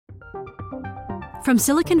From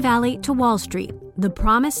Silicon Valley to Wall Street, the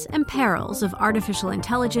promise and perils of artificial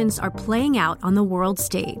intelligence are playing out on the world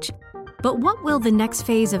stage. But what will the next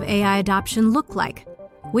phase of AI adoption look like?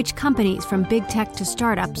 Which companies from big tech to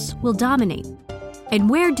startups will dominate? And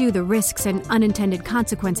where do the risks and unintended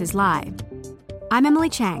consequences lie? I'm Emily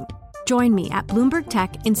Chang. Join me at Bloomberg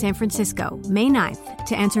Tech in San Francisco, May 9th,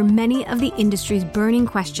 to answer many of the industry's burning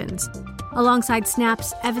questions, alongside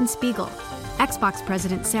Snap's Evan Spiegel, Xbox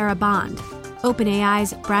President Sarah Bond,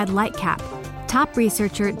 OpenAI's Brad Lightcap, top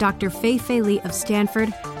researcher Dr. Fei-Fei Li of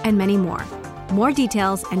Stanford, and many more. More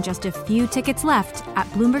details and just a few tickets left at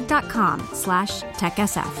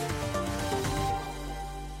Bloomberg.com/TechSF.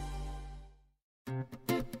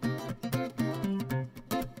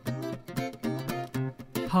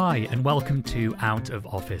 Hi, and welcome to Out of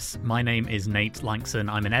Office. My name is Nate Lankson.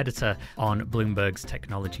 I'm an editor on Bloomberg's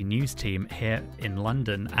technology news team here in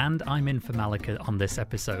London, and I'm in for Malika on this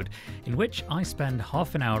episode, in which I spend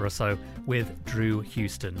half an hour or so with Drew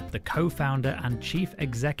Houston, the co-founder and chief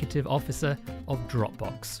executive officer of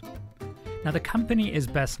Dropbox. Now, the company is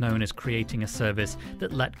best known as creating a service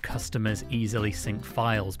that let customers easily sync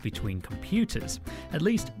files between computers. At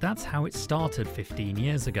least that's how it started 15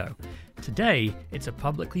 years ago. Today, it's a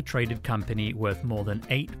publicly traded company worth more than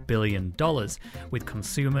 $8 billion, with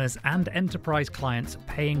consumers and enterprise clients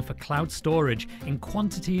paying for cloud storage in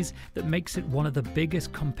quantities that makes it one of the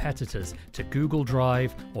biggest competitors to Google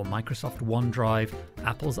Drive or Microsoft OneDrive,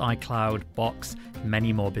 Apple's iCloud, Box,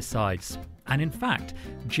 many more besides. And in fact,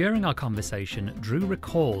 during our conversation, Drew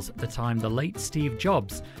recalls the time the late Steve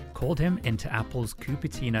Jobs called him into Apple's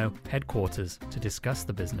Cupertino headquarters to discuss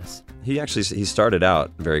the business. He started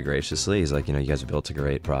out very graciously. He's like, you guys built a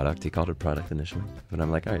great product. He called it a product initially. But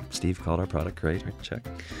I'm like, all right, Steve called our product great. Right, check.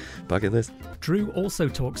 Bucket list. Drew also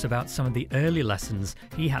talks about some of the early lessons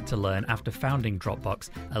he had to learn after founding Dropbox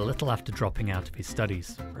a little after dropping out of his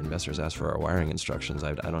studies. Our investors asked for our wiring instructions.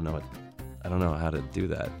 I don't know how to do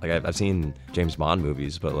that. Like I've seen James Bond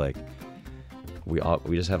movies, but like we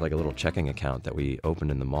just have like a little checking account that we opened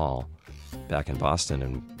in the mall back in Boston,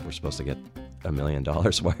 and we're supposed to get $1 million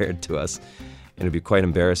wired to us. And it'd be quite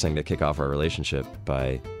embarrassing to kick off our relationship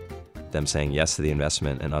by them saying yes to the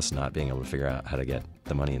investment and us not being able to figure out how to get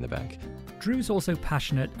the money in the bank. Drew's also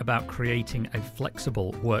passionate about creating a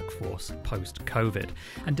flexible workforce post-COVID.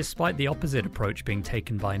 And despite the opposite approach being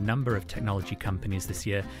taken by a number of technology companies this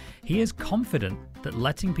year, he is confident that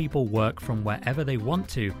letting people work from wherever they want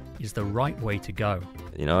to is the right way to go.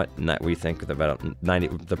 You know what? We think about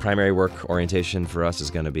the primary work orientation for us is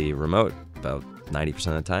going to be remote. About 90%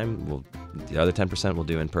 of the time, the other 10% we'll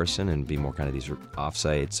do in person and be more kind of these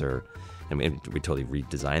offsites and we totally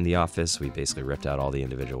redesigned the office. We basically ripped out all the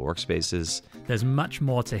individual workspaces. There's much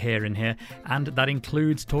more to hear in here, and that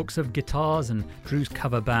includes talks of guitars and Drew's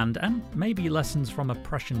cover band, and maybe lessons from a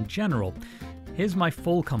Prussian general. Here's my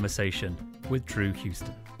full conversation with Drew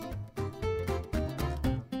Houston.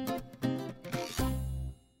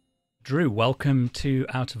 Drew, welcome to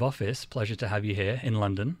Out of Office. Pleasure to have you here in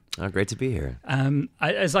London. Oh, great to be here.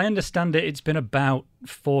 As I understand it, it's been about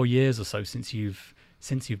 4 years or so since you've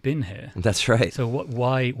been here. That's right. So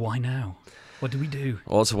why now? What do we do?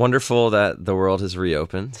 Well, it's wonderful that the world has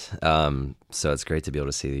reopened. So it's great to be able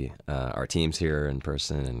to see our teams here in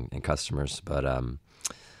person and customers. But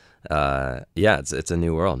it's a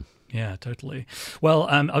new world. Yeah, totally. Well,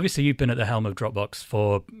 obviously you've been at the helm of Dropbox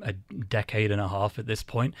for a decade and a half at this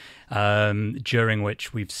point, during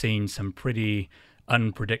which we've seen some pretty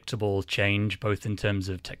unpredictable change, both in terms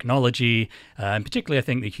of technology, and particularly, I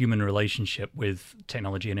think, the human relationship with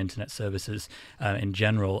technology and internet services in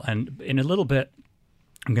general. And in a little bit,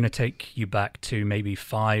 I'm going to take you back to maybe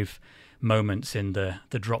 5 moments in the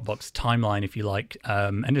Dropbox timeline, if you like,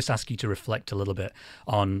 and just ask you to reflect a little bit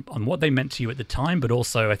on what they meant to you at the time, but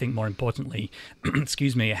also, I think, more importantly,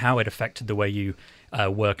 how it affected the way you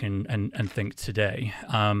work and think today.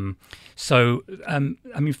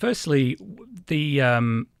 Firstly,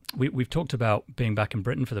 we've talked about being back in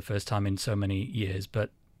Britain for the first time in so many years,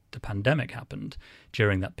 but the pandemic happened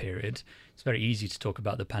during that period. It's very easy to talk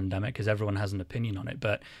about the pandemic because everyone has an opinion on it,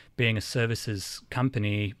 but being a services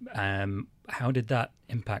company, how did that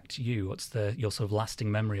impact you? What's your sort of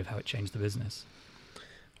lasting memory of how it changed the business?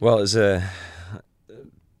 Well, it was a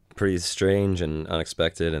pretty strange and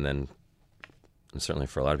unexpected, and then certainly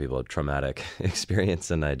for a lot of people, a traumatic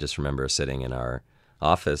experience. And I just remember sitting in our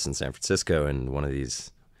office in San Francisco in one of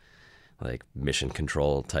these like mission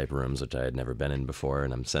control type rooms, which I had never been in before.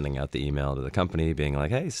 And I'm sending out the email to the company being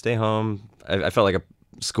like, hey, stay home. I felt like a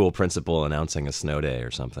school principal announcing a snow day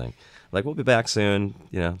or something. Like, we'll be back soon,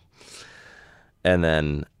 And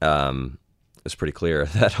then was pretty clear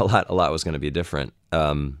that a lot was going to be different.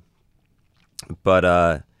 But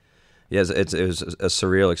it was a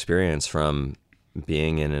surreal experience from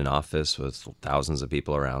being in an office with thousands of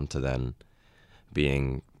people around to then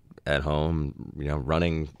being at home,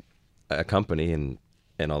 running a company and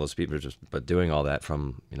all those people but doing all that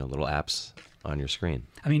from, little apps on your screen.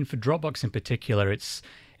 I mean, for Dropbox in particular, it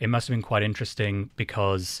must have been quite interesting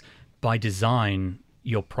because by design,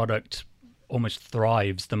 your product almost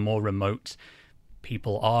thrives the more remote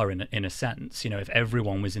people are in a sense. If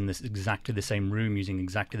everyone was in exactly the same room using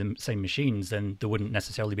exactly the same machines, then there wouldn't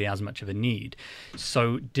necessarily be as much of a need.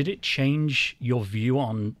 So did it change your view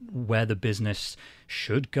on where the business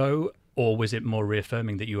should go, or was it more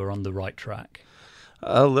reaffirming that you were on the right track?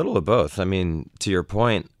 A little of both. I mean, to your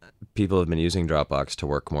point, people have been using Dropbox to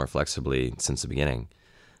work more flexibly since the beginning.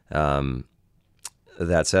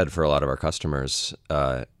 That said, for a lot of our customers,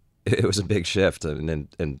 it was a big shift.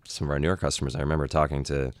 And some of our newer customers, I remember talking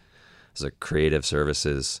to a creative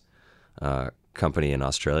services company in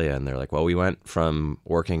Australia, and they're like, well, we went from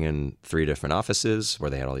working in 3 different offices where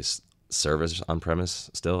they had all these servers on premise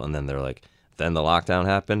still, and then they're like, then the lockdown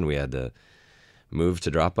happened, we had to move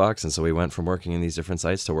to Dropbox, and so we went from working in these different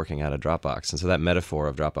sites to working out of Dropbox. And so that metaphor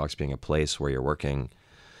of Dropbox being a place where you're working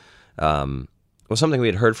was something we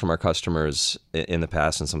had heard from our customers in the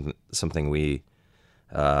past, and something we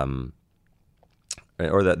or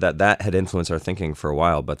that had influenced our thinking for a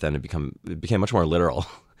while, but then it became much more literal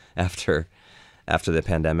after the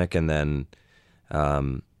pandemic. And then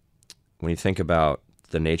when you think about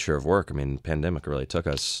the nature of work, I mean, the pandemic really took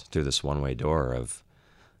us through this one-way door of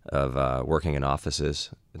working in offices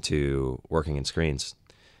to working in screens.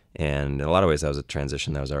 And in a lot of ways, that was a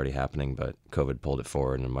transition that was already happening, but COVID pulled it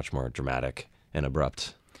forward in a much more dramatic and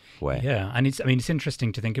abrupt way. Yeah, and it's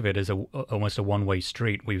interesting to think of it as almost a one-way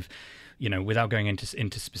street. We've, without going into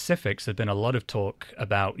specifics, there's been a lot of talk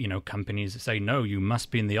about, companies that say, no, you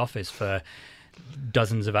must be in the office for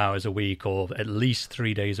dozens of hours a week, or at least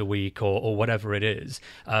 3 days a week, or whatever it is.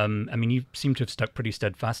 I mean, you seem to have stuck pretty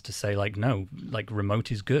steadfast to say, like, no, like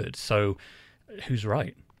remote is good. So who's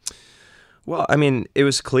right? Well, I mean, it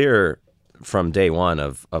was clear from day one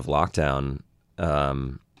of lockdown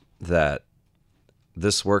that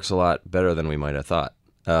this works a lot better than we might have thought.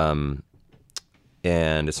 And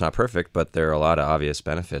it's not perfect, but there are a lot of obvious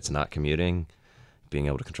benefits: not commuting, being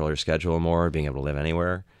able to control your schedule more, being able to live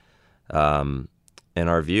anywhere. And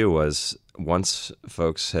our view was, once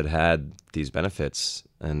folks had these benefits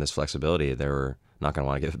and this flexibility, they were not going to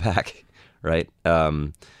want to give it back, right?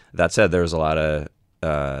 That said, there's a lot of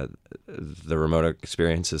the remote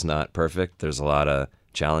experience is not perfect. There's a lot of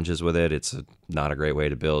challenges with it. It's not a great way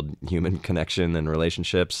to build human connection and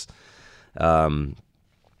relationships.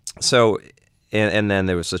 So, and then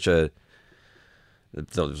there was the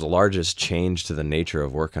largest change to the nature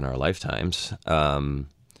of work in our lifetimes.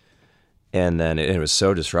 And then it was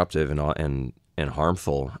so disruptive and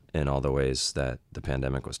harmful in all the ways that the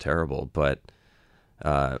pandemic was terrible. But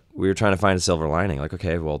we were trying to find a silver lining. Like,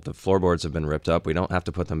 okay, well, the floorboards have been ripped up. We don't have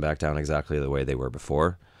to put them back down exactly the way they were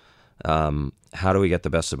before. How do we get the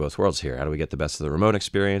best of both worlds here? How do we get the best of the remote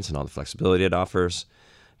experience and all the flexibility it offers,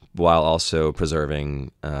 while also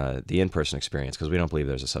preserving the in-person experience? Because we don't believe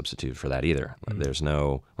there's a substitute for that either.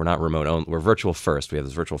 Mm-hmm. We're not remote only. We're virtual first. We have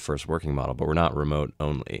this virtual first working model, but we're not remote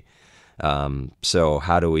only. So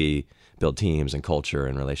how do we build teams and culture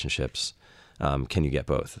and relationships? Can you get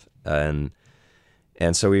both? And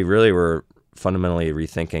so we really were fundamentally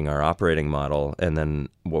rethinking our operating model. And then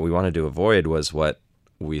what we wanted to avoid was what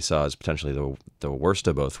we saw as potentially the worst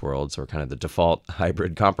of both worlds, or kind of the default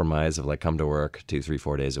hybrid compromise of like come to work 2, 3,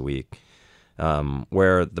 4 days a week,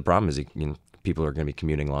 where the problem is people are going to be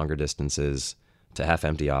commuting longer distances to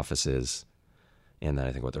half-empty offices. And then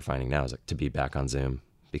I think what they're finding now is like to be back on Zoom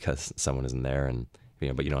because someone isn't there, and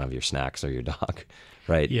but you don't have your snacks or your dog,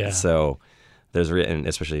 right? Yeah. So and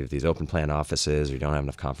especially with these open plan offices, or you don't have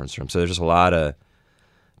enough conference rooms. So there's just a lot of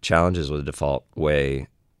challenges with the default way,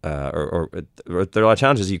 or there are a lot of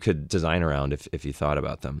challenges you could design around if you thought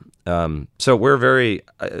about them. So we're very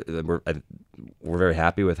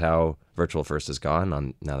happy with how Virtual First has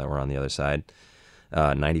gone now that we're on the other side.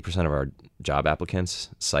 90% of our job applicants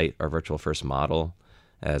cite our Virtual First model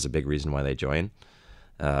as a big reason why they join.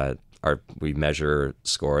 We measure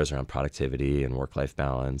scores around productivity and work-life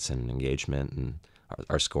balance and engagement, and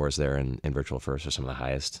our scores there in Virtual First are some of the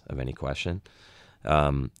highest of any question.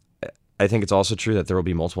 I think it's also true that there will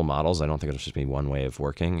be multiple models. I don't think it'll just be one way of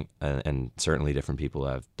working, and certainly different people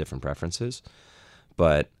have different preferences.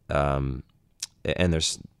 But and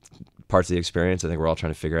there's parts of the experience I think we're all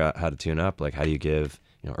trying to figure out how to tune up. Like, how do you give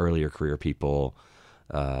earlier career people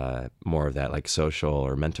more of that like social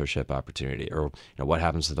or mentorship opportunity, or what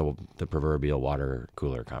happens to the proverbial water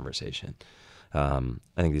cooler conversation. I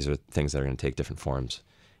think these are things that are going to take different forms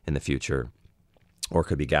in the future, or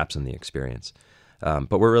could be gaps in the experience.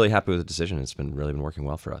 But we're really happy with the decision. It's really been working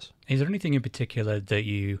well for us. Is there anything in particular that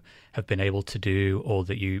you have been able to do, or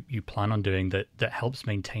that you plan on doing, that helps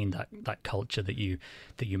maintain that culture that you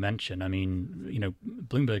mentioned? I mean,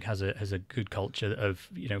 Bloomberg has a good culture of,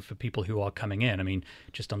 for people who are coming in. I mean,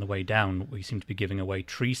 just on the way down, we seem to be giving away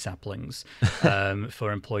tree saplings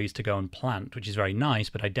for employees to go and plant, which is very nice,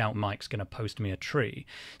 but I doubt Mike's going to post me a tree.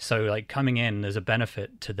 So like coming in, there's a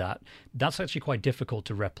benefit to that. That's actually quite difficult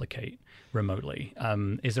to replicate remotely.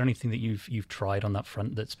 Is there anything that you've tried on that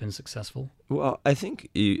front that's been successful? Well, I think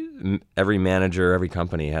every manager, every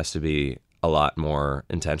company has to be a lot more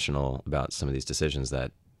intentional about some of these decisions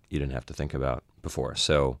that you didn't have to think about before.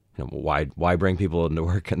 So, why bring people into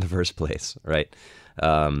work in the first place, right?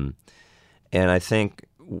 And I think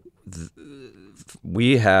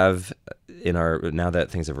we have now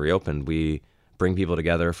that things have reopened, we bring people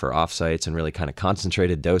together for offsites and really kind of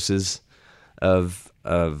concentrated doses of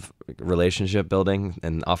relationship building,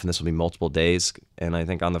 and often this will be multiple days. And I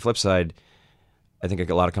think on the flip side, I think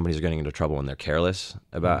a lot of companies are getting into trouble when they're careless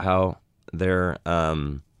about how they're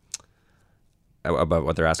about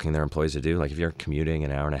what they're asking their employees to do. Like if you're commuting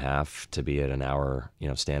an hour and a half to be at an hour,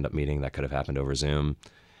 stand-up meeting that could have happened over Zoom,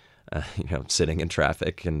 sitting in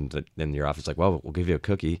traffic and in your office, like, well, we'll give you a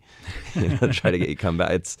cookie, try to get you come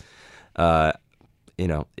back. It's,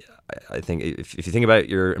 I think if you think about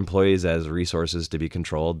your employees as resources to be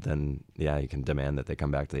controlled, then yeah, you can demand that they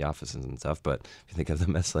come back to the offices and stuff. But if you think of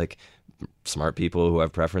them as like smart people who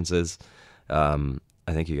have preferences, I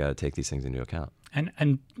think you got to take these things into account.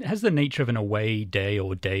 And has the nature of an away day,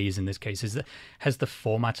 or days in this case, has the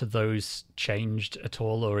format of those changed at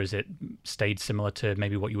all, or has it stayed similar to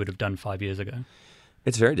maybe what you would have done 5 years ago?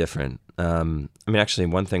 It's very different. Actually,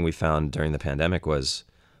 one thing we found during the pandemic was,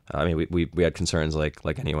 we had concerns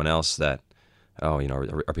like anyone else that, are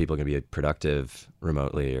people going to be productive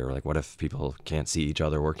remotely, or like what if people can't see each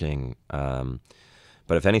other working?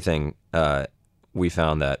 But if anything, we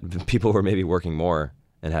found that people were maybe working more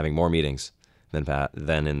and having more meetings than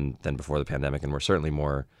before the pandemic, and we're certainly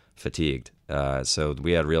more fatigued. So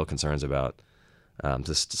we had real concerns about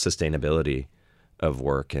the sustainability of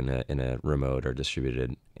work in a remote or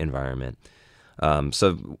distributed environment.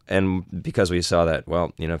 And because we saw that,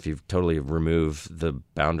 well, if you totally remove the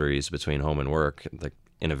boundaries between home and work, like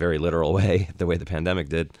in a very literal way, the way the pandemic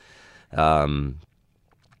did, then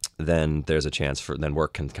there's a chance then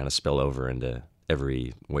work can kind of spill over into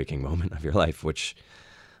every waking moment of your life, which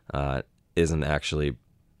isn't actually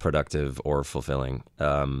productive or fulfilling.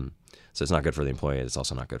 So it's not good for the employee. It's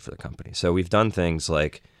also not good for the company. So we've done things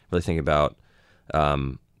like really think about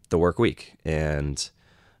the work week. And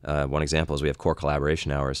one example is we have core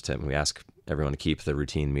collaboration hours. We ask everyone to keep the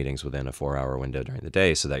routine meetings within a 4-hour window during the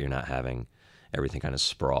day, so that you're not having everything kind of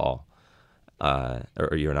sprawl,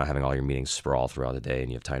 or you're not having all your meetings sprawl throughout the day,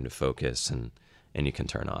 and you have time to focus and you can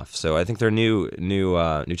turn off. So I think there are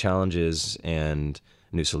new challenges and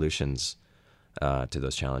new solutions to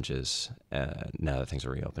those challenges now that things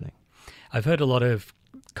are reopening. I've heard a lot of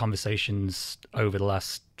conversations over the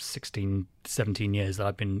last 16, 17 years that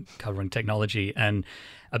I've been covering technology and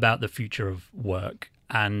about the future of work.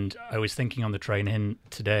 And I was thinking on the train in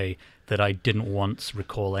today that I didn't once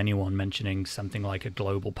recall anyone mentioning something like a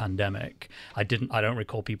global pandemic. I don't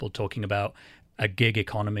recall people talking about a gig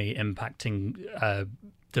economy impacting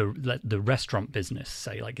the restaurant business,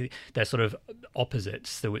 say. Like, they're sort of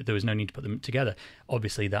opposites. There was no need to put them together.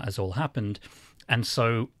 Obviously, that has all happened. And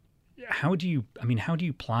so how do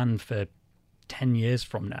you plan for 10 years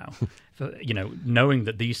from now, for, knowing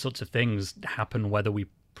that these sorts of things happen whether we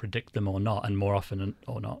predict them or not, and more often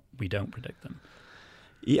or not, we don't predict them?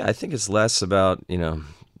 Yeah, I think it's less about,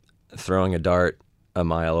 throwing a dart a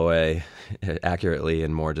mile away accurately,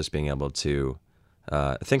 and more just being able to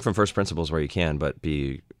think from first principles where you can, but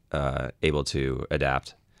be able to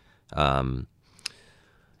adapt. And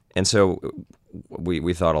so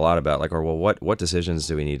we thought a lot about what decisions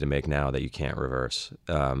do we need to make now that you can't reverse?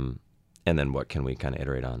 And then what can we kind of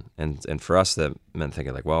iterate on? And for us, that meant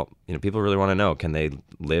thinking people really want to know, can they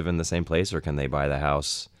live in the same place, or can they buy the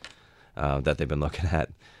house that they've been looking at?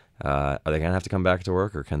 Are they going to have to come back to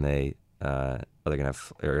work, or can they? Are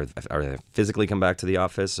they physically come back to the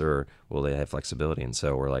office, or will they have flexibility? And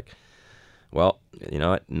so we're like, well,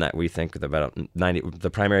 we think about 90.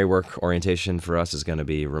 The primary work orientation for us is going to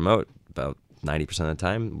be remote about 90% of the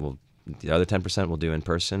time. The other 10% we'll do in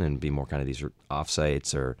person and be more kind of these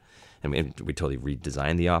offsites or and we totally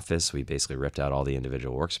redesigned the office. We basically ripped out all the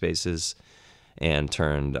individual workspaces and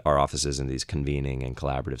turned our offices into these convening and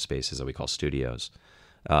collaborative spaces that we call studios.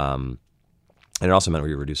 And it also meant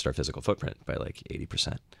we reduced our physical footprint by like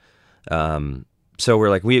 80%. So we're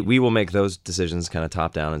like, we will make those decisions kind of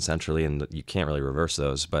top down and centrally, and you can't really reverse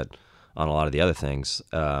those. But on a lot of the other things,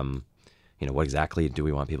 what exactly do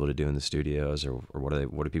we want people to do in the studios, or what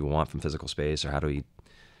do people want from physical space, or how do we,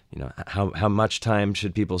 how much time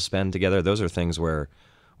should people spend together? Those are things where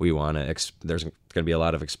we want to. There's going to be a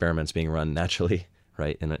lot of experiments being run naturally,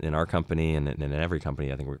 right? In our company and in every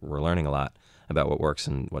company, I think we're learning a lot about what works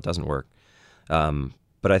and what doesn't work.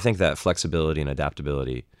 But I think that flexibility and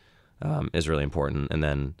adaptability is really important. And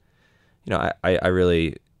then, I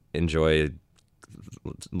really enjoy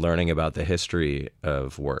learning about the history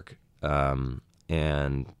of work.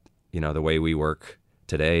 And the way we work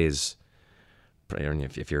today is,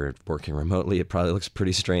 if you're working remotely, it probably looks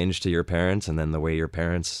pretty strange to your parents. And then the way your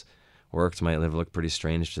parents worked might look pretty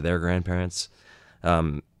strange to their grandparents.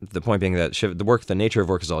 The point being that the nature of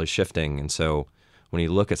work is always shifting. And so when you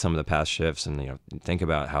look at some of the past shifts and think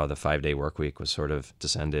about how the 5-day work week was sort of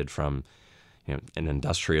descended from an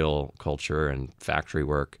industrial culture and factory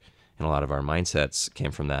work, and a lot of our mindsets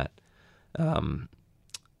came from that,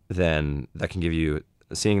 then that can give you,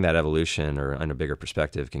 seeing that evolution or on a bigger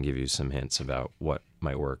perspective can give you some hints about what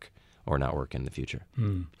might work or not work in the future.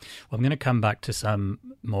 Well, I'm going to come back to some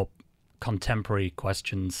more contemporary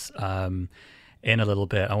questions in a little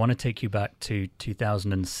bit. I want to take you back to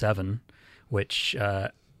 2007, which I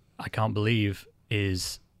can't believe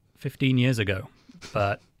is 15 years ago.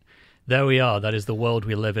 But there we are. That is the world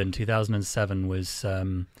we live in. 2007 was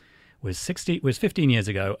 15 years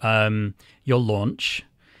ago. Your launch,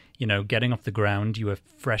 getting off the ground, you were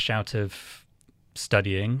fresh out of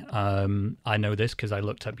studying. I know this because I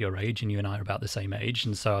looked up your age, and you and I are about the same age.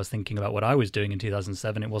 And so I was thinking about what I was doing in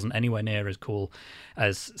 2007. It wasn't anywhere near as cool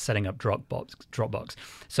as setting up Dropbox.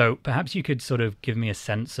 So perhaps you could sort of give me a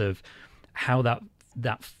sense of how that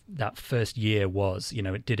first year was.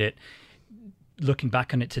 Did it, looking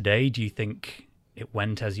back on it today, do you think it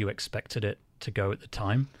went as you expected it to go at the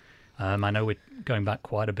time? I know we're going back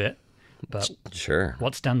quite a bit, but sure.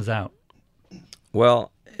 What stands out?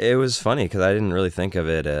 Well, it was funny because I didn't really think of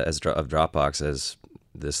it of Dropbox as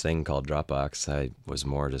this thing called Dropbox. I was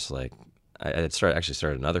more just like, I had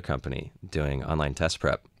started another company doing online test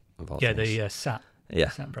prep of all things. The SAT. Yeah.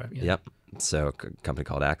 SAT prep, yeah. Yep. So a company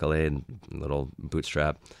called Accolade, little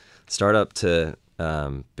bootstrap startup to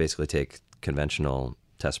basically take conventional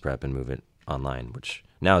test prep and move it online, which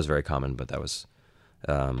now is very common, but that was,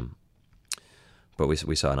 but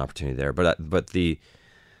we saw an opportunity there.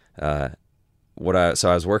 So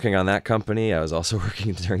I was working on that company. I was also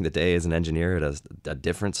working during the day as an engineer at a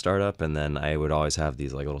different startup, and then I would always have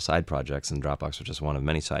these like little side projects, and Dropbox was just one of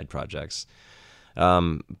many side projects.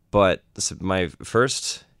 But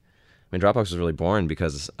Dropbox was really born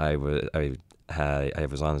because I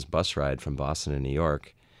was on this bus ride from Boston to New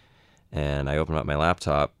York, and I opened up my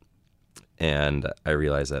laptop, and I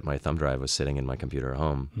realized that my thumb drive was sitting in my computer at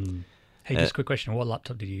home. Hey, just a quick question. What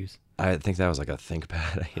laptop did you use? I think that was like a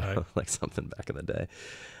ThinkPad, like something back in the day.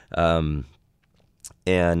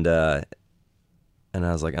 And I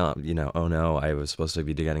was like, oh no, I was supposed to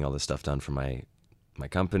be getting all this stuff done for my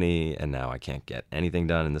company, and now I can't get anything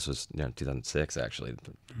done. And this was 2006, actually,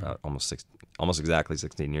 about almost exactly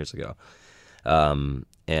 16 years ago. And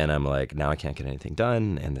I'm like, now I can't get anything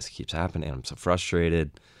done, and this keeps happening. I'm so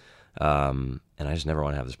frustrated, and I just never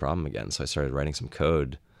want to have this problem again. So I started writing some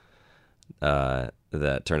code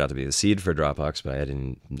that turned out to be the seed for Dropbox, but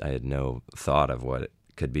I had no thought of what it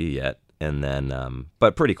could be yet. And then,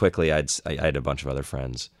 but pretty quickly, I had a bunch of other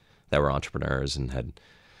friends that were entrepreneurs and had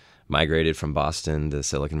migrated from Boston to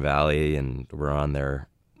Silicon Valley and were on their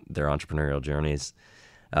entrepreneurial journeys,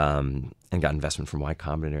 and got investment from Y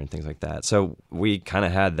Combinator and things like that. So we kind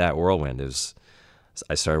of had that whirlwind.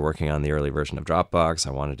 I started working on the early version of Dropbox.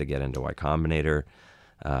 I wanted to get into Y Combinator.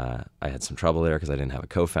 I had some trouble there because I didn't have a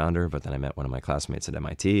co-founder, but then I met one of my classmates at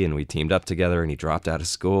MIT, and we teamed up together, and he dropped out of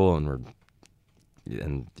school, and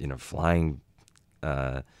flying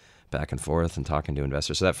back and forth and talking to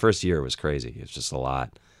investors. So that first year was crazy. It was just a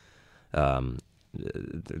lot.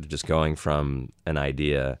 Just going from an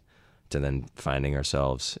idea to then finding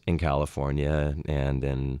ourselves in California and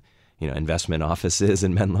in investment offices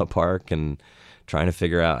in Menlo Park and trying to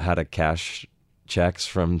figure out how to cash checks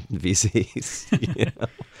from VCs,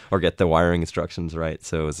 or get the wiring instructions right.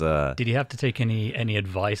 So it was. Did you have to take any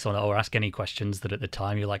advice on or ask any questions that at the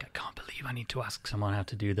time you're like, I can't believe I need to ask someone how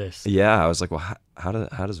to do this? Yeah, I was like, well, how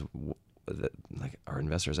does our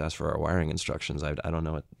investors ask for our wiring instructions? I don't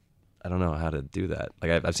know what I don't know how to do that.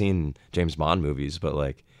 Like I've seen James Bond movies, but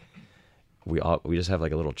like we just have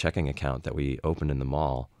like a little checking account that we opened in the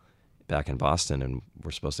mall back in Boston, and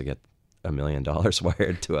we're supposed to get $1 million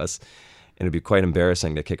wired to us. And it'd be quite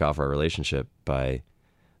embarrassing to kick off our relationship by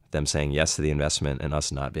them saying yes to the investment and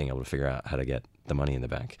us not being able to figure out how to get the money in the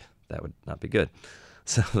bank. That would not be good.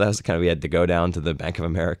 So that was we had to go down to the Bank of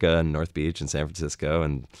America in North Beach in San Francisco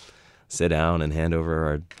and sit down and hand over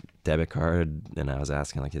our debit card. And I was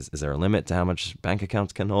asking, like, is there a limit to how much bank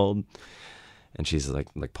accounts can hold? And she's like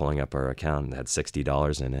pulling up our account and had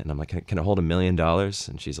 $60 in it. And I'm like, can it hold $1 million?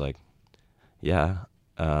 And she's like, yeah.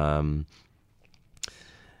 And,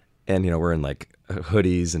 we're in like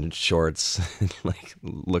hoodies and shorts and like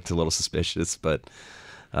looked a little suspicious, but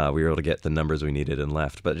we were able to get the numbers we needed and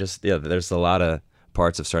left. But just, there's a lot of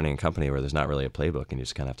parts of starting a company where there's not really a playbook and you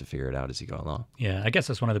just kind of have to figure it out as you go along. Yeah, I guess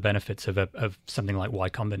that's one of the benefits of something like Y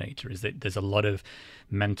Combinator is that there's a lot of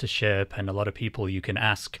mentorship and a lot of people you can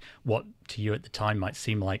ask what to you at the time might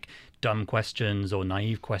seem like dumb questions or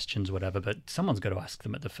naive questions, whatever, but someone's got to ask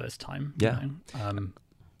them at the first time. Yeah.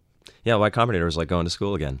 Yeah, Y Combinator was like going to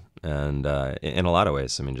school again. And in a lot of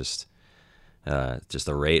ways, I mean, just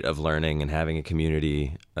the rate of learning and having a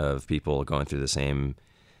community of people going through the same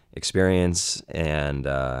experience and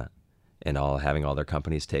all having all their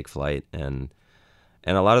companies take flight, and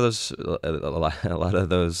a lot of those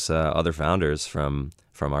other founders from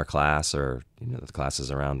our class, or the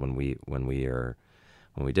classes around when we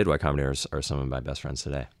did Y Combinator are some of my best friends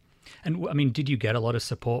today. And I mean, did you get a lot of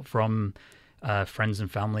support from friends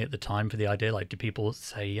and family at the time for the idea? Like, did people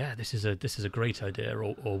say, "Yeah, this is a great idea,"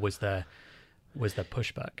 or was there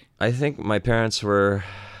pushback? I think my parents were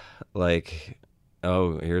like,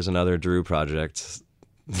 "Oh, here's another Drew project.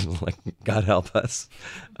 Like, God help us."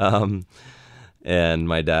 And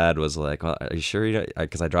my dad was like, "Well, are you sure?"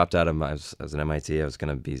 Because I dropped out of I was at MIT. I was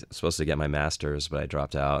going to be supposed to get my master's, but I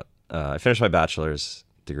dropped out. I finished my bachelor's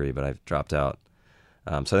degree, but I dropped out.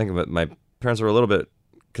 So I think my parents were a little bit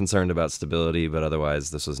concerned about stability, but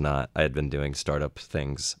otherwise this was not. I had been doing startup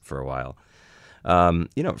things for a while.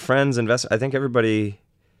 Friends, investors. I think everybody.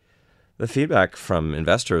 The feedback from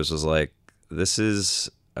investors was like, this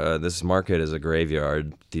market is a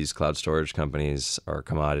graveyard. These cloud storage companies are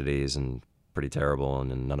commodities and pretty terrible,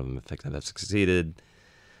 and none of them have succeeded.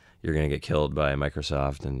 You're going to get killed by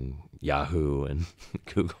Microsoft and Yahoo and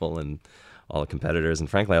Google and all the competitors. And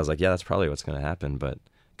frankly, I was like, yeah, that's probably what's going to happen. But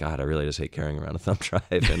God, I really just hate carrying around a thumb drive.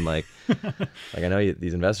 And like I know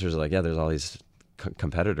these investors are like, yeah, there's all these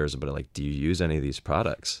competitors, but like, do you use any of these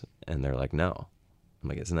products? And they're like, no. I'm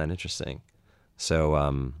like, isn't that interesting?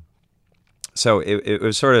 So it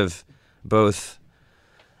was sort of both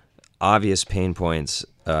obvious pain points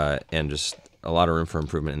and just a lot of room for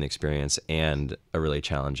improvement in the experience, and a really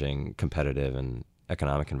challenging competitive and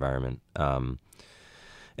economic environment. But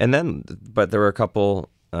there were a couple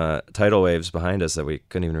tidal waves behind us that we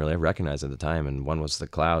couldn't even really recognize at the time. And one was the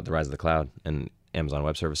rise of the cloud and Amazon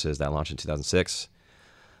Web Services that launched in 2006.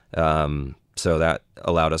 So that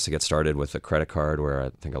allowed us to get started with a credit card, where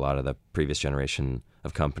I think a lot of the previous generation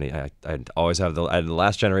of company, I'd always have the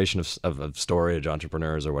last generation of storage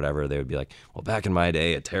entrepreneurs or whatever. They would be like, well, back in my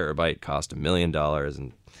day, a terabyte cost $1 million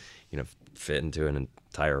and, fit into an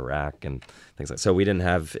entire rack and things like that. So we didn't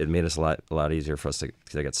have, it made us a lot easier for us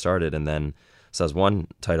to get started. And then, so that was one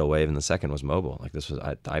tidal wave. And the second was mobile. Like the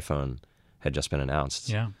iPhone had just been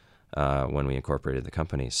announced when we incorporated the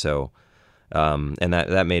company. So, and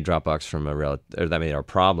that made Dropbox that made our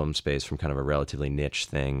problem space from kind of a relatively niche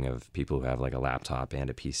thing of people who have like a laptop and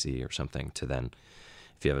a PC or something, to then,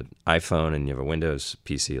 if you have an iPhone and you have a Windows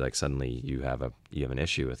PC, like suddenly you have an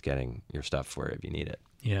issue with getting your stuff wherever you need it.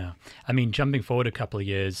 Yeah. I mean, jumping forward a couple of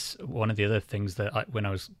years, one of the other things that when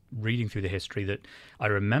I was reading through the history that I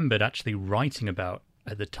remembered actually writing about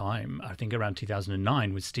at the time, I think around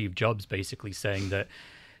 2009, was Steve Jobs basically saying that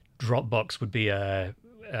Dropbox would be a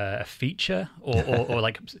feature or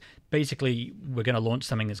like basically we're going to launch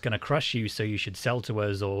something that's going to crush you, so you should sell to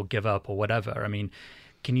us or give up or whatever. I mean,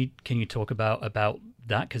 can you talk about that?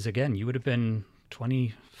 Because again, you would have been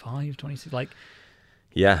 25, 26, like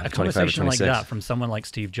a conversation like that from someone like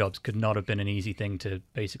Steve Jobs could not have been an easy thing to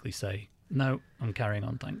basically say, no, I'm carrying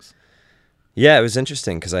on, thanks. Yeah, it was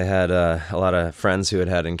interesting because I had a lot of friends who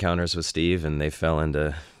had encounters with Steve, and they fell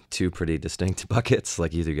into two pretty distinct buckets.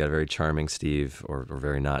 Like either you got a very charming Steve or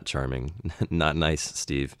very not charming, not nice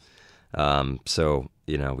Steve. So,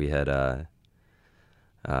 we had,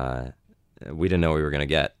 we didn't know what we were going to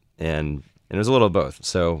get. And it was a little of both.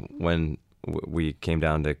 So when we came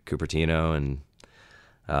down to Cupertino and,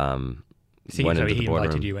 So went into the he boardroom.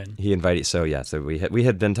 invited you in. He invited. So yeah. So we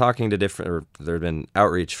had been talking to there had been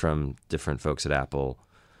outreach from different folks at Apple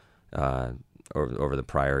over the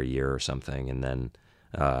prior year or something, and then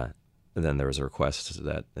there was a request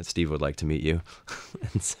that Steve would like to meet you,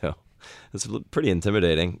 and so it's pretty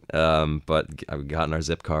intimidating. But we got in our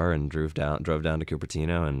zip car and drove down to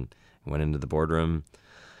Cupertino and went into the boardroom.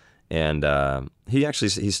 And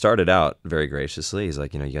he started out very graciously. He's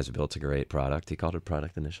like, you guys have built a great product. He called it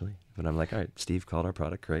product initially, but I'm like, all right, Steve called our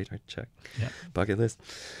product great. All right, check. Yeah. Bucket list.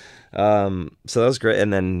 So that was great.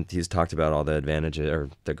 And then he's talked about all the advantages or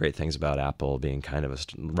the great things about Apple being kind of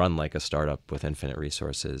run like a startup with infinite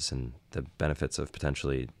resources and the benefits of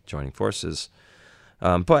potentially joining forces.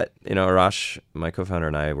 But Arash, my co-founder,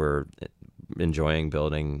 and I were enjoying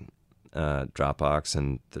building Dropbox,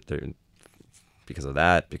 and because of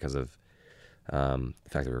that, because of the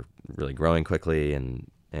fact that we're really growing quickly, and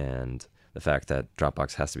the fact that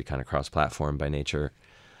Dropbox has to be kind of cross-platform by nature,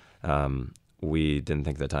 we didn't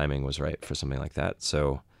think the timing was right for something like that.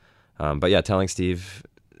 So, but yeah, telling Steve,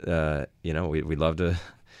 we'd love to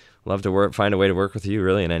find a way to work with you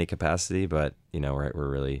really in any capacity, but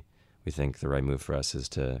we think the right move for us is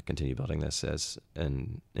to continue building this as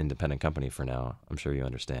an independent company for now. I'm sure you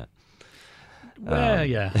understand. Well,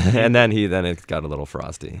 yeah. And then it got a little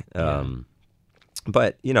frosty.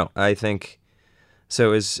 But I think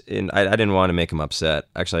so. I didn't want to make him upset.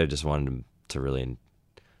 Actually, I just wanted him to really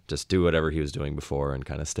just do whatever he was doing before and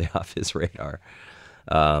kind of stay off his radar.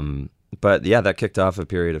 But yeah, that kicked off a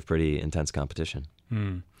period of pretty intense competition.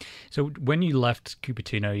 So when you left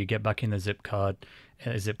Cupertino, you get back in the zip car.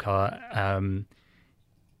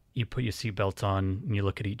 You put your seatbelt on and you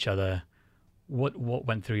look at each other. What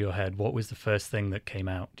went through your head? What was the first thing that came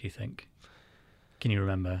out, do you think? Can you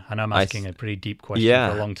remember? I know I'm asking a pretty deep question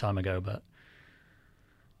for a long time ago, but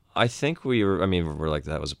I think we're like,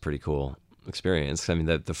 that was a pretty cool experience. I mean,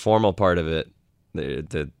 the formal part of it,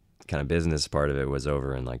 the kind of business part of it was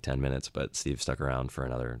over in like 10 minutes, but Steve stuck around for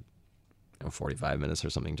another 45 minutes or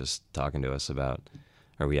something, just talking to us about,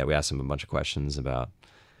 or we asked him a bunch of questions about,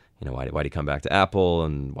 why did he come back to Apple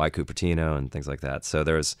and why Cupertino and things like that. So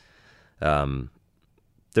there was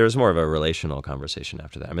more of a relational conversation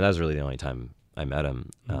after that. I mean, that was really the only time I met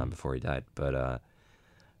him before he died.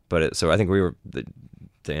 So I think we were,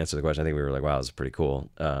 to answer the question, I think we were like, wow, this is pretty cool.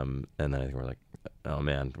 And then I think we're like, oh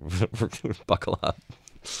man, buckle up.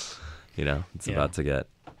 It's about to get...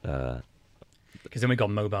 Because then we got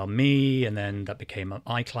Mobile Me, and then that became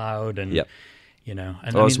iCloud, and yep. And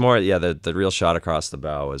it was more, the real shot across the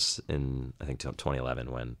bow was in, I think,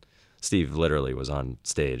 2011 when Steve literally was on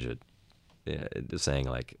stage saying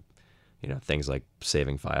like, things like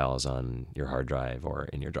saving files on your hard drive or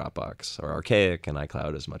in your Dropbox are archaic, and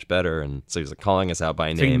iCloud is much better. And so he was like calling us out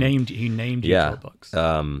by name. He named your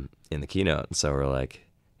Dropbox in the keynote. And so we're like,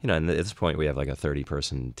 and at this point we have like a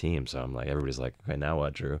 30-person team. So I'm like, everybody's like, okay, now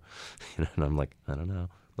what, Drew? And I'm like, I don't know.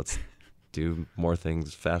 Let's do more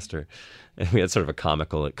things faster. And we had sort of a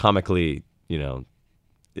comically,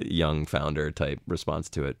 young founder type response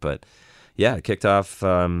to it. But yeah, it kicked off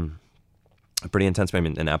a pretty intense.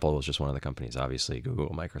 And Apple was just one of the companies. Obviously, Google,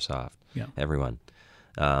 Microsoft, everyone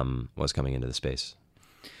was coming into the space.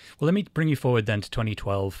 Well, let me bring you forward then to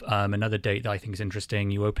 2012. Another date that I think is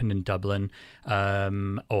interesting. You opened in Dublin,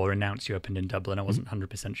 or announced you opened in Dublin. I wasn't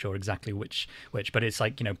 100% sure exactly which, but it's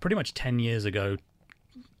like pretty much 10 years ago,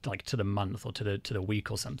 like to the month or to the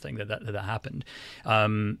week or something that happened.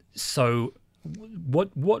 So,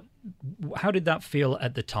 how did that feel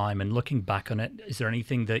at the time? And looking back on it, is there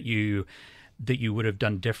anything that you would have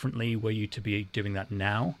done differently were you to be doing that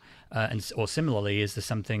now? Or similarly, is there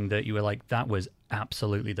something that you were like, that was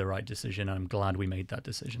absolutely the right decision, and I'm glad we made that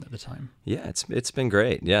decision at the time? Yeah, it's been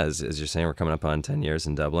great. Yeah, as you're saying, we're coming up on 10 years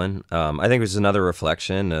in Dublin. I think it was another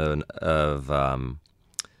reflection of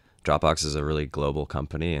Dropbox is a really global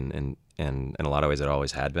company, and in a lot of ways it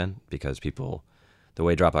always had been, because the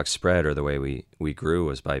way Dropbox spread or the way we grew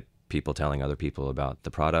was by people telling other people about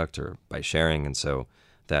the product or by sharing, and so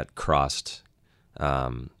that crossed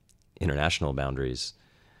international boundaries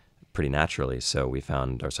pretty naturally. So we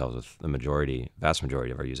found ourselves with the vast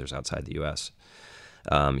majority of our users outside the U.S.,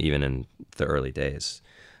 even in the early days.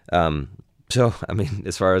 So, I mean,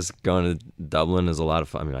 as far as going to Dublin is a lot of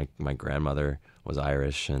fun. I mean, my grandmother was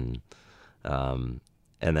Irish, and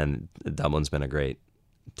then Dublin's been a great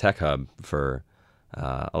tech hub for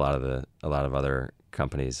a lot of other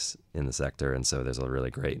companies in the sector, and so there's a really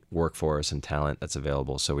great workforce and talent that's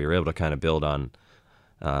available. So we were able to kind of build on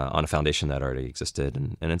a foundation that already existed,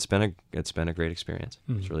 and it's been a great experience.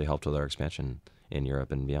 It's really helped with our expansion in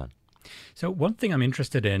Europe and beyond. So one thing I'm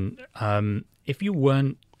interested in, if you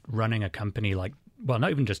weren't running a company like, well,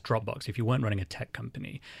 not even just Dropbox, if you weren't running a tech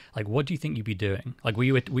company, like what do you think you'd be doing? Like, were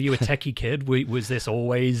you a techie kid? Was this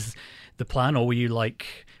always the plan? Or were you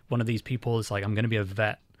like one of these people that's like, I'm going to be a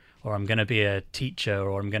vet, or I'm going to be a teacher,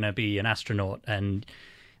 or I'm going to be an astronaut? And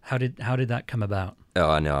how did that come about?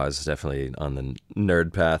 Oh, no, I was definitely on the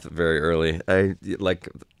nerd path very early. I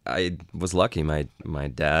was lucky. My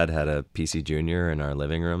dad had a PC Junior in our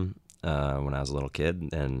living room when I was a little kid,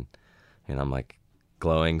 and I'm like,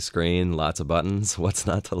 glowing screen, lots of buttons, what's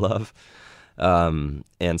not to love?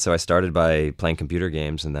 And so I started by playing computer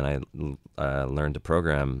games, and then I learned to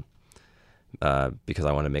program because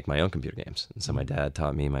I wanted to make my own computer games. And so my dad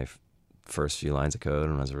taught me my first few lines of code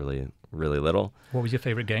when I was really, really little. What was your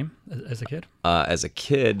favorite game as a kid? As a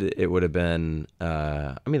kid, it would have been,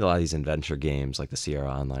 a lot of these adventure games, like the Sierra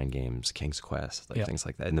Online games, King's Quest, things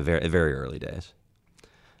like that, in the very, very early days.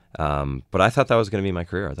 But I thought that was going to be my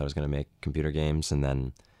career. I thought I was going to make computer games, and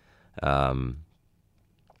then,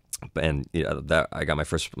 that I got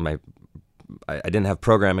I didn't have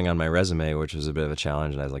programming on my resume, which was a bit of a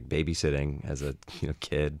challenge, and I was like babysitting as a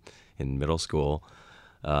kid in middle school.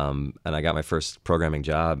 And I got my first programming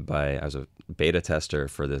job I was a beta tester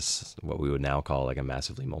for this, what we would now call like a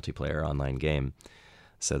massively multiplayer online game.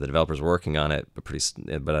 So the developers were working on it,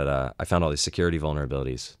 but I found all these security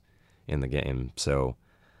vulnerabilities in the game. So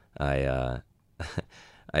I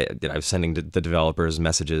was sending the developers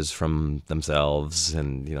messages from themselves,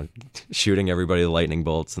 and shooting everybody with lightning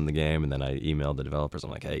bolts in the game. And then I emailed the developers.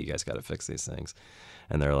 I'm like, hey, you guys got to fix these things.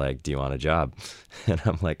 And they're like, do you want a job? And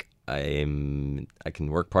I'm like, I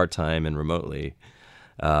can work part-time and remotely.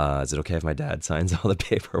 Is it okay if my dad signs all the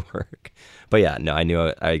paperwork? But yeah, no, I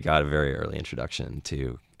knew I got a very early introduction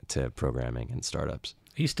to programming and startups.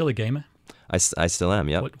 Are you still a gamer? I still am,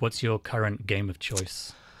 yeah. What's your current game of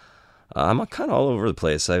choice? I'm kind of all over the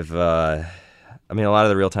place. I've, a lot of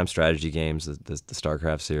the real-time strategy games, the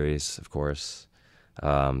StarCraft series, of course,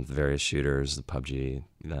 the various shooters, the PUBG.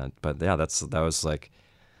 But yeah, that was like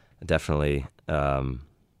definitely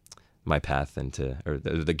my path into, or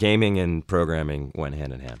the gaming and programming went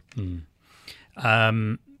hand in hand.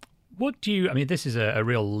 This is a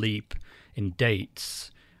real leap in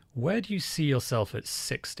dates. Where do you see yourself at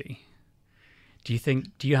 60? Do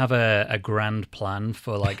you have a grand plan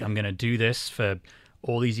for like, I'm going to do this for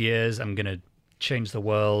all these years, I'm going to change the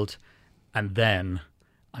world, and then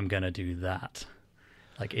I'm going to do that?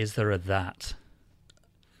 Like, is there a that?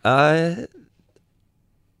 It's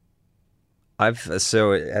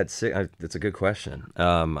a good question.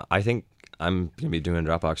 I think I'm going to be doing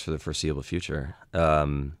Dropbox for the foreseeable future.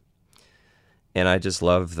 And I just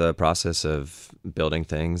love the process of building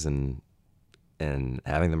things and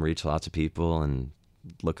having them reach lots of people, and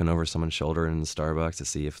looking over someone's shoulder in the Starbucks to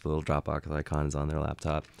see if the little Dropbox icon is on their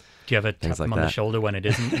laptop. Do you ever tap them on the shoulder when it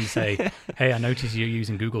isn't and say, hey, I noticed you're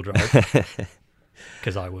using Google Drive?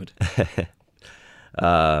 Because I would.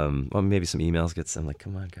 Well, maybe some emails get some, like,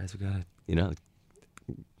 come on, guys, we got to,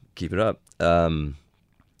 keep it up. But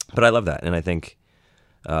I love that. And I think,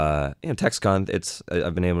 TechCon,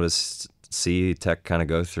 I've been able to see tech kind of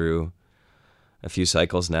go through a few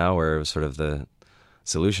cycles now, where it was sort of the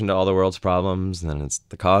solution to all the world's problems, and then it's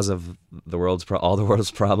the cause of all the world's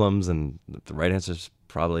problems, and the right answer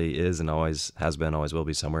probably is, and always has been, always will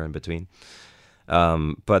be, somewhere in between.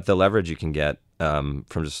 But the leverage you can get there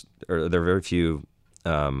are very few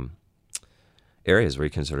areas where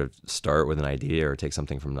you can sort of start with an idea or take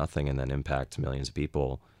something from nothing and then impact millions of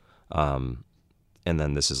people. And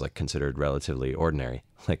then this is like considered relatively ordinary.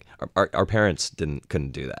 Like our parents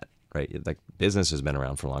couldn't do that, right? Like business has been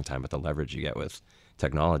around for a long time, but the leverage you get with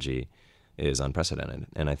technology is unprecedented.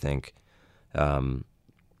 And I think the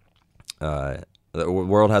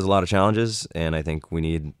world has a lot of challenges, and I think we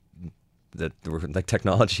need that. Like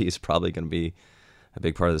technology is probably going to be a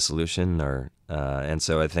big part of the solution, and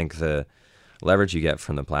so I think the leverage you get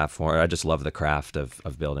from the platform. I just love the craft of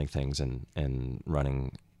building things and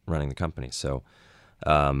running the company. So,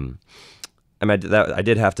 I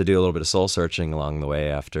did have to do a little bit of soul searching along the way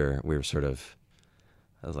after we were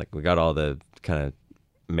I was like, we got all the kind of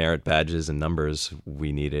merit badges and numbers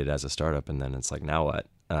we needed as a startup, and then it's like, now what?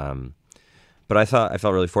 But I felt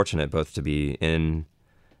really fortunate both to be in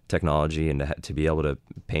technology and to be able to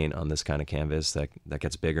paint on this kind of canvas that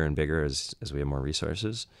gets bigger and bigger as we have more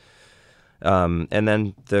resources. And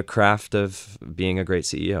then the craft of being a great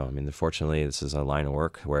CEO. I mean, fortunately, this is a line of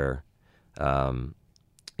work where,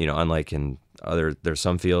 unlike in there's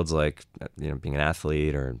some fields like, being an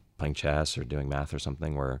athlete or playing chess or doing math or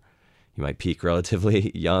something where you might peak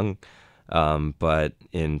relatively young. But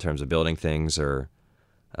in terms of building things or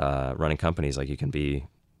running companies, like you can be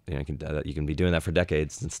you can be doing that for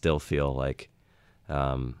decades and still feel like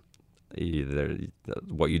what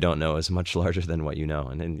you don't know is much larger than what you know.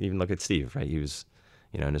 And then even look at Steve, right? He was,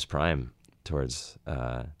 in his prime towards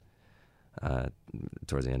the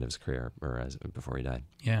end of his career, or before he died.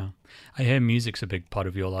 Yeah, I hear music's a big part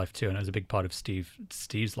of your life too, and it was a big part of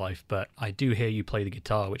Steve's life. But I do hear you play the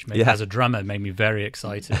guitar, which as a drummer made me very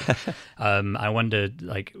excited. I wondered,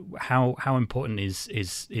 like, how important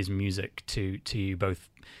is music to you both,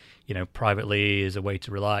 privately as a way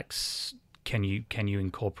to relax? Can you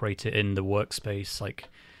incorporate it in the workspace? Like,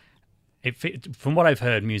 from what I've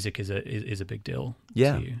heard, music is a big deal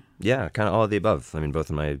to you. Yeah, kind of all of the above. I mean, both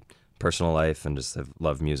in my personal life and just have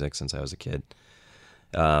loved music since I was a kid.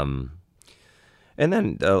 And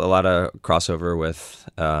then a lot of crossover with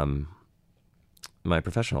my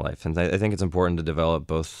professional life. And I think it's important to develop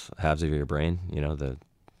both halves of your brain,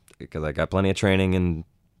 because I got plenty of training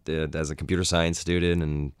as a computer science student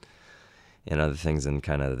and other things and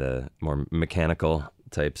kind of the more mechanical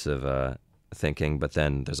types of thinking. But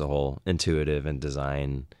then there's a whole intuitive and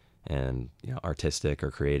design and artistic or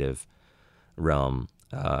creative realm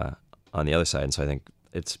on the other side. And so I think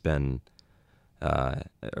it's been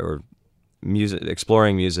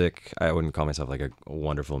exploring music. I wouldn't call myself like a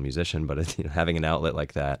wonderful musician, but having an outlet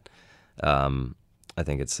like that, I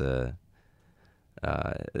think it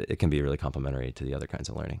can be really complementary to the other kinds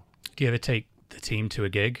of learning. Do you ever take the team to a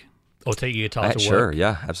gig or take your guitar to work? Sure.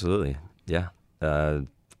 Yeah, absolutely. Yeah.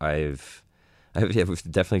 We've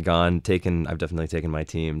definitely I've definitely taken my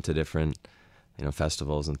team to different,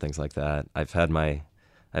 festivals and things like that. I have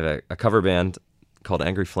a cover band called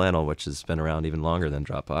Angry Flannel, which has been around even longer than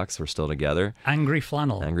Dropbox. We're still together. Angry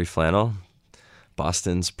Flannel,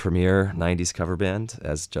 Boston's premier 90s cover band,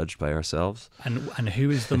 as judged by ourselves. And who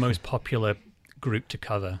is the most popular group to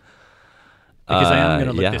cover? Because I am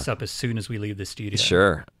going to look this up as soon as we leave the studio.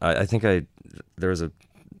 Sure. I think there was a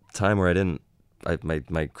time where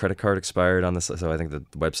my credit card expired on this, so I think the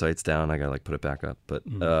website's down. I gotta put it back up, but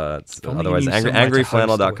otherwise,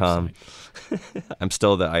 angryflannel.com. I'm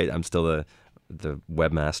still the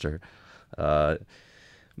webmaster, but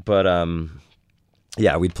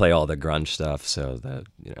we'd play all the grunge stuff. So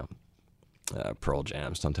Pearl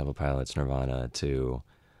Jam, Stone Temple Pilots, Nirvana, to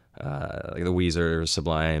like the Weezer,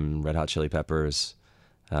 Sublime, Red Hot Chili Peppers.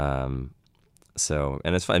 And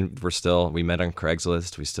it's fun. We met on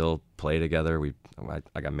Craigslist. We still play together.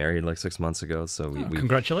 I got married like 6 months ago. So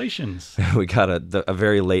congratulations. We got a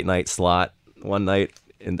very late night slot one night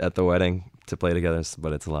at the wedding to play together,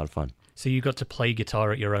 but it's a lot of fun. So you got to play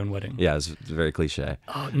guitar at your own wedding? Yeah, it's very cliche.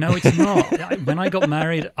 Oh, no, it's not. When I got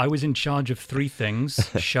married, I was in charge of 3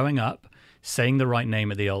 things: showing up, saying the right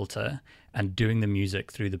name at the altar, and doing the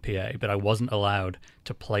music through the PA, but I wasn't allowed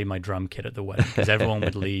to play my drum kit at the wedding because everyone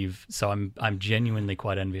would leave. So I'm genuinely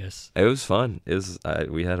quite envious. It was fun.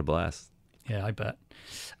 We had a blast. Yeah, I bet.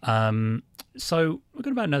 So we've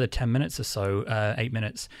got about another 10 minutes or so, 8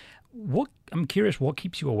 minutes. I'm curious, what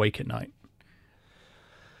keeps you awake at night?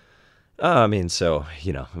 In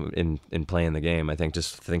playing the game, I think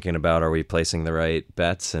just thinking about, are we placing the right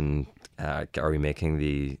bets, and are we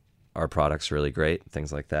making our products really great,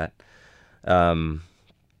 things like that. I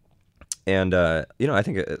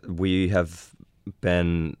think we have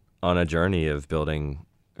been on a journey of building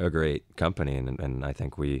a great company, and I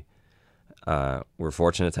think we're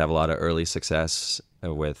fortunate to have a lot of early success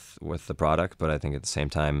with the product, but I think at the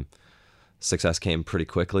same time, success came pretty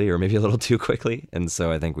quickly, or maybe a little too quickly, and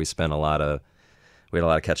so I think we had a lot of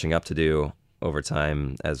catching up to do over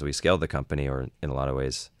time as we scaled the company, or in a lot of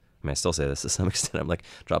ways. I mean, I still say this to some extent. I'm like,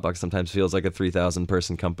 Dropbox sometimes feels like a 3,000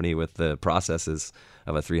 person company with the processes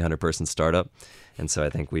of a 300 person startup. And so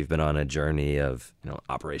I think we've been on a journey of,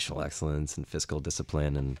 operational excellence and fiscal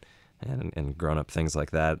discipline and grown up things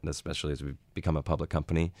like that, especially as we've become a public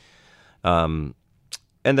company. But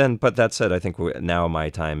that said, I think now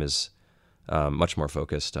my time is much more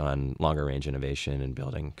focused on longer range innovation and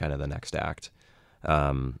building kind of the next act.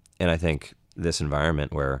 And I think this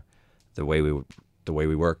environment where the way we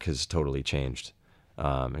work has totally changed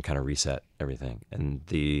and kind of reset everything. And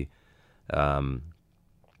in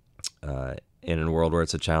a world where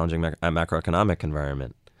it's a challenging macroeconomic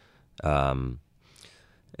environment,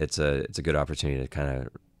 it's a good opportunity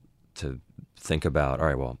to think about, all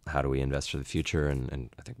right, well, how do we invest for the future? And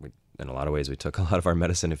I think in a lot of ways, we took a lot of our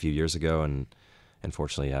medicine a few years ago, and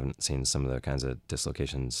unfortunately haven't seen some of the kinds of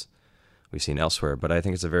dislocations we've seen elsewhere. But I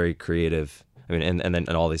think it's a very creative, and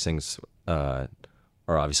all these things are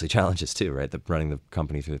obviously challenges too, right? Running the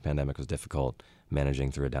company through the pandemic was difficult.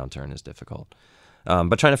 Managing through a downturn is difficult.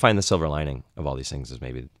 But trying to find the silver lining of all these things is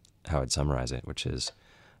maybe how I'd summarize it, which is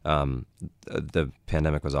The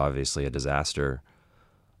pandemic was obviously a disaster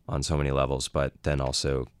on so many levels, but then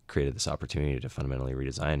also created this opportunity to fundamentally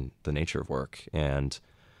redesign the nature of work. And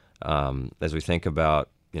as we think about,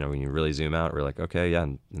 when you really zoom out, we're like, okay, yeah,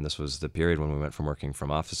 and this was the period when we went from working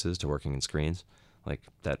from offices to working in screens, like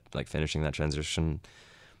finishing that transition.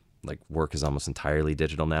 Like work is almost entirely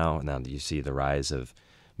digital now. Now you see the rise of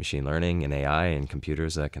machine learning and AI and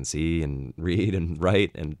computers that can see and read and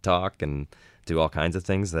write and talk and do all kinds of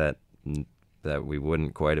things that we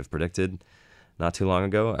wouldn't quite have predicted not too long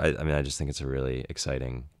ago. I just think it's a really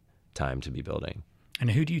exciting time to be building.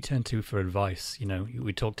 And who do you turn to for advice?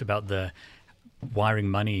 We talked about the wiring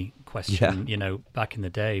money question, back in the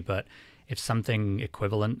day, but if something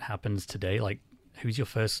equivalent happens today, like who do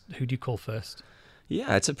you call first?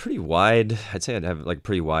 Yeah, it's a pretty wide, I'd say I'd have like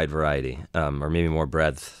pretty wide variety, or maybe more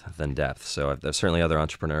breadth than depth. So there's certainly other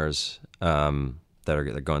entrepreneurs that are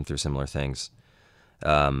going through similar things.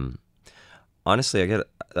 Honestly,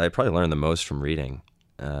 I probably learn the most from reading.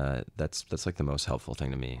 That's like the most helpful thing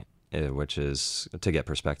to me, which is to get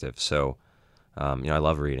perspective. So, I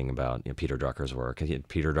love reading about Peter Drucker's work.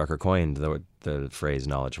 Peter Drucker coined the phrase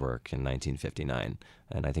knowledge work in 1959,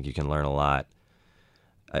 and I think you can learn a lot.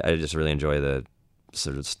 I just really enjoy the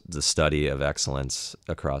sort of the study of excellence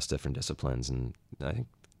across different disciplines, and I think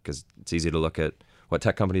because it's easy to look at what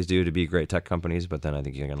tech companies do to be great tech companies, but then I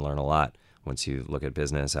think you can learn a lot once you look at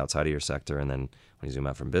business outside of your sector, and then when you zoom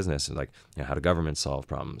out from business, it's like how do governments solve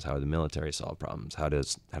problems? How do the military solve problems? How do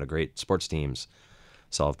great sports teams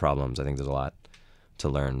solve problems? I think there's a lot to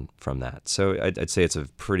learn from that. So I'd say it's a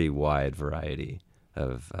pretty wide variety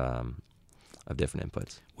of different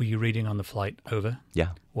inputs. Were you reading on the flight over?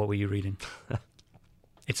 Yeah. What were you reading?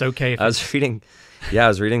 It's okay. I was reading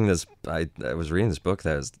this. I was reading this book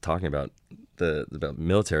that was talking about about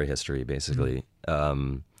military history, basically,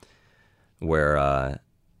 where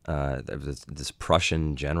this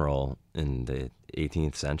Prussian general in the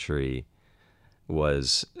 18th century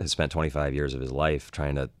has spent 25 years of his life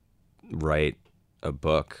trying to write a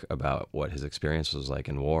book about what his experience was like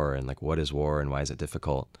in war and like what is war and why is it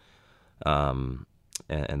difficult. And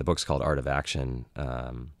the book's called Art of Action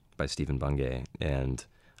by Stephen Bungay, and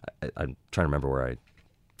I'm trying to remember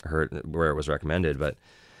where it was recommended, but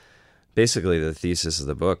basically the thesis of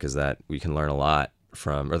the book is that we can learn a lot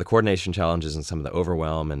from the coordination challenges and some of the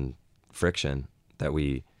overwhelm and friction that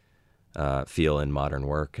we feel in modern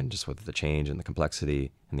work, and just with the change and the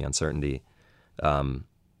complexity and the uncertainty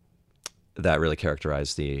that really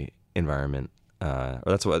characterize the environment. Or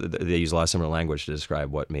that's what they use a lot of similar language to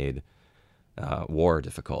describe what made war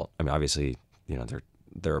difficult. I mean, obviously,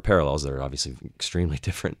 there are parallels. There are obviously extremely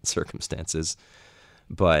different circumstances,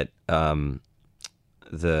 but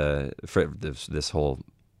this whole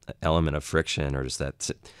element of friction, or just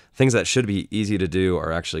that things that should be easy to do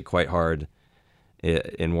are actually quite hard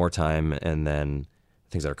in wartime, and then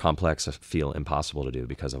things that are complex feel impossible to do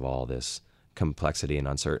because of all this complexity and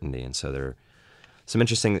uncertainty. And so there are some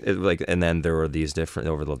interesting, and then there were these different,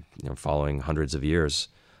 over the following hundreds of years,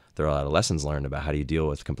 there are a lot of lessons learned about how do you deal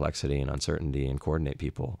with complexity and uncertainty and coordinate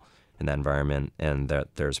people in that environment. And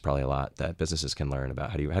there's probably a lot that businesses can learn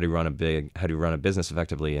about how do you run a business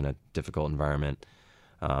effectively in a difficult environment.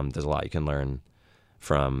 There's a lot you can learn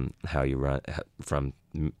from how you run from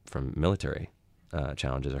military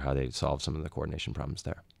challenges, or how they solve some of the coordination problems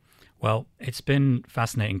there. Well, it's been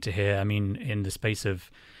fascinating to hear. I mean, in the space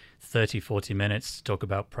of 30, 40 minutes to talk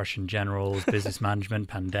about Prussian generals, business management,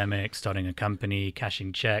 pandemic, starting a company,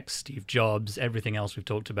 cashing checks, Steve Jobs, everything else we've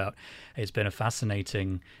talked about. It's been a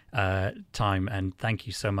fascinating time, and thank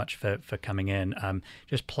you so much for coming in.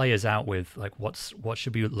 Just play us out with what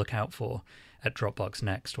should we look out for at Dropbox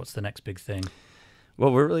next? What's the next big thing?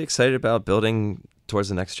 Well, we're really excited about building towards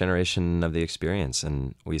the next generation of the experience,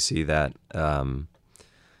 and we see that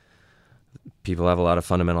people have a lot of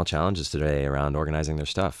fundamental challenges today around organizing their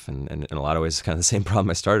stuff, and in a lot of ways, it's kind of the same problem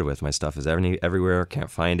I started with. My stuff is everywhere, can't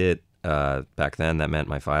find it. Back then, that meant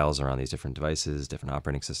my files are on these different devices, different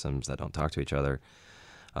operating systems that don't talk to each other,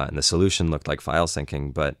 and the solution looked like file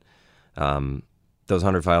syncing, but those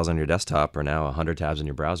 100 files on your desktop are now 100 tabs in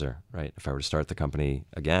your browser, right? If I were to start the company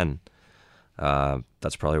again,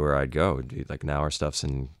 that's probably where I'd go. It'd be like, now our stuff's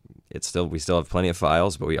in. We still have plenty of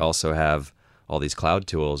files, but we also have all these cloud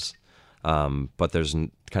tools. But there's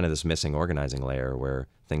kind of this missing organizing layer where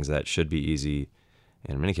things that should be easy,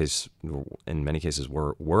 in many cases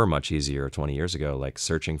were much easier 20 years ago, like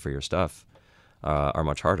searching for your stuff, are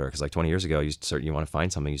much harder. Because like 20 years ago, you want to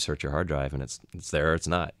find something, you search your hard drive, and it's there or it's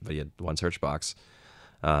not. But you had one search box.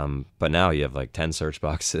 But now you have like 10 search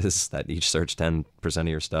boxes that each search 10% of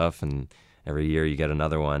your stuff, and every year you get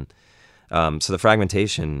another one. So the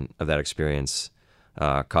fragmentation of that experience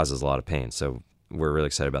causes a lot of pain. So we're really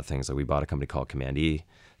excited about things like we bought a company called Command E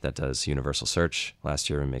that does universal search last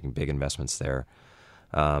year and making big investments there.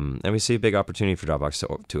 And we see a big opportunity for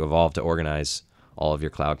Dropbox to evolve to organize all of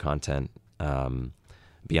your cloud content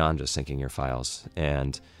beyond just syncing your files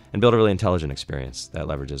and build a really intelligent experience that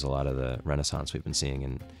leverages a lot of the renaissance we've been seeing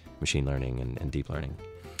in machine learning and deep learning.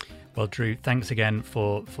 Well, Drew, thanks again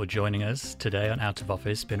for joining us today on Out of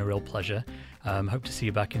Office. It's been a real pleasure. Hope to see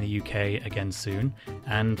you back in the UK again soon,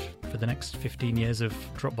 and for the next 15 years of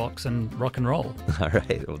Dropbox and rock and roll. All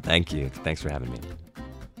right. Well, thank you. Thanks for having me.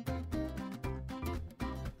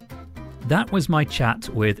 That was my chat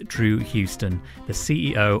with Drew Houston, the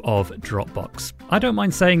CEO of Dropbox. I don't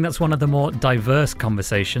mind saying that's one of the more diverse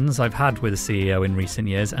conversations I've had with a CEO in recent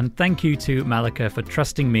years, and thank you to Malika for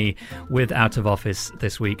trusting me with Out of Office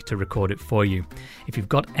this week to record it for you. If you've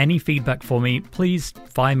got any feedback for me, please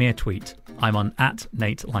fire me a tweet. I'm on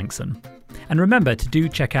 @NateLangson. And remember to do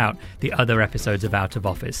check out the other episodes of Out of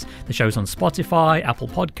Office. The show's on Spotify, Apple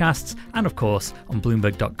Podcasts, and of course on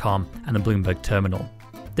Bloomberg.com and the Bloomberg Terminal.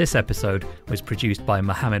 This episode was produced by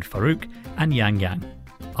Mohammed Farouk and Yang Yang.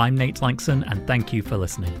 I'm Nate Langson, and thank you for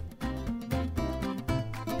listening.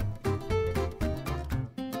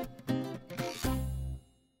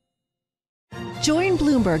 Join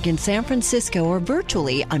Bloomberg in San Francisco or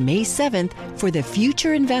virtually on May 7th for The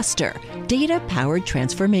Future Investor, Data-Powered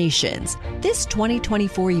Transformations. This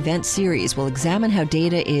 2024 event series will examine how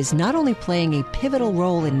data is not only playing a pivotal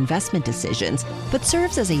role in investment decisions, but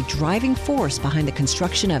serves as a driving force behind the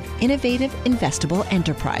construction of innovative, investable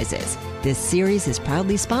enterprises. This series is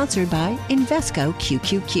proudly sponsored by Invesco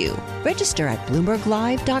QQQ. Register at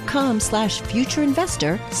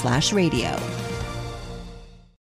BloombergLive.com/futureinvestor/radio.